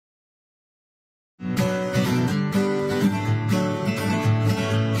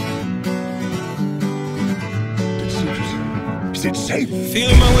Is it safe?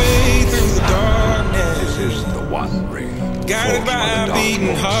 Feeling my way through the darkness. This is the one ring. Guided by a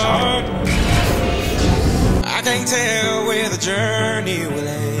beating heart. I can't tell where the journey will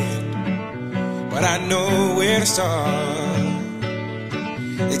end, but I know where to start.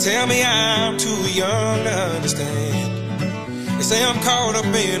 They tell me I'm too young to understand. They say I'm caught up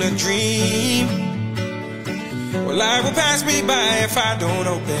in a dream. Well, life will pass me by if I don't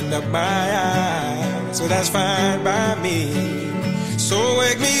open up my eyes. So that's fine by me. So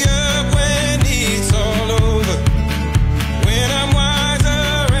wake me up when it's all over, when I'm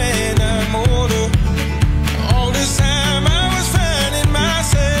wiser and I'm older. All this time I was finding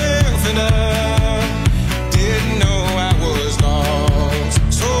myself and I didn't know I was lost.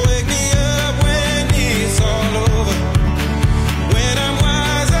 So wake me up when it's all over, when I'm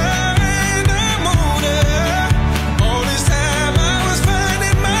wiser and I'm older. All this time I was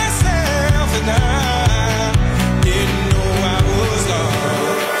finding myself and I didn't know I was lost.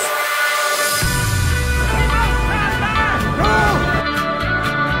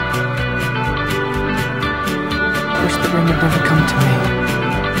 Wish the ring had never come to me.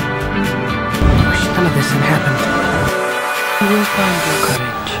 Wish none of this had happened. You will find your courage.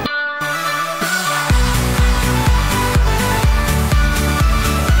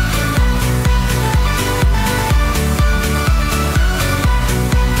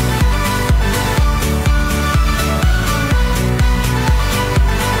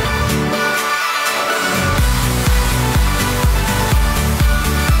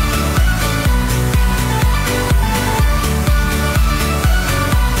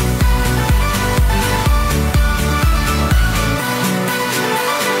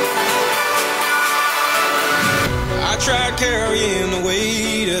 I tried carrying the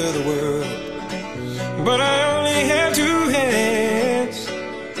weight of the world, but I only have two hands.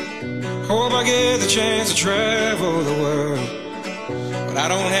 Hope I get the chance to travel the world, but I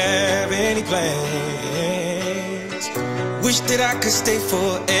don't have any plans. Wish that I could stay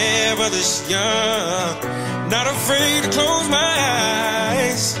forever this young, not afraid to close my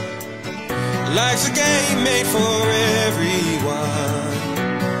eyes. Life's a game made for everyone,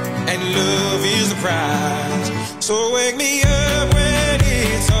 and love is the prize. So wake me up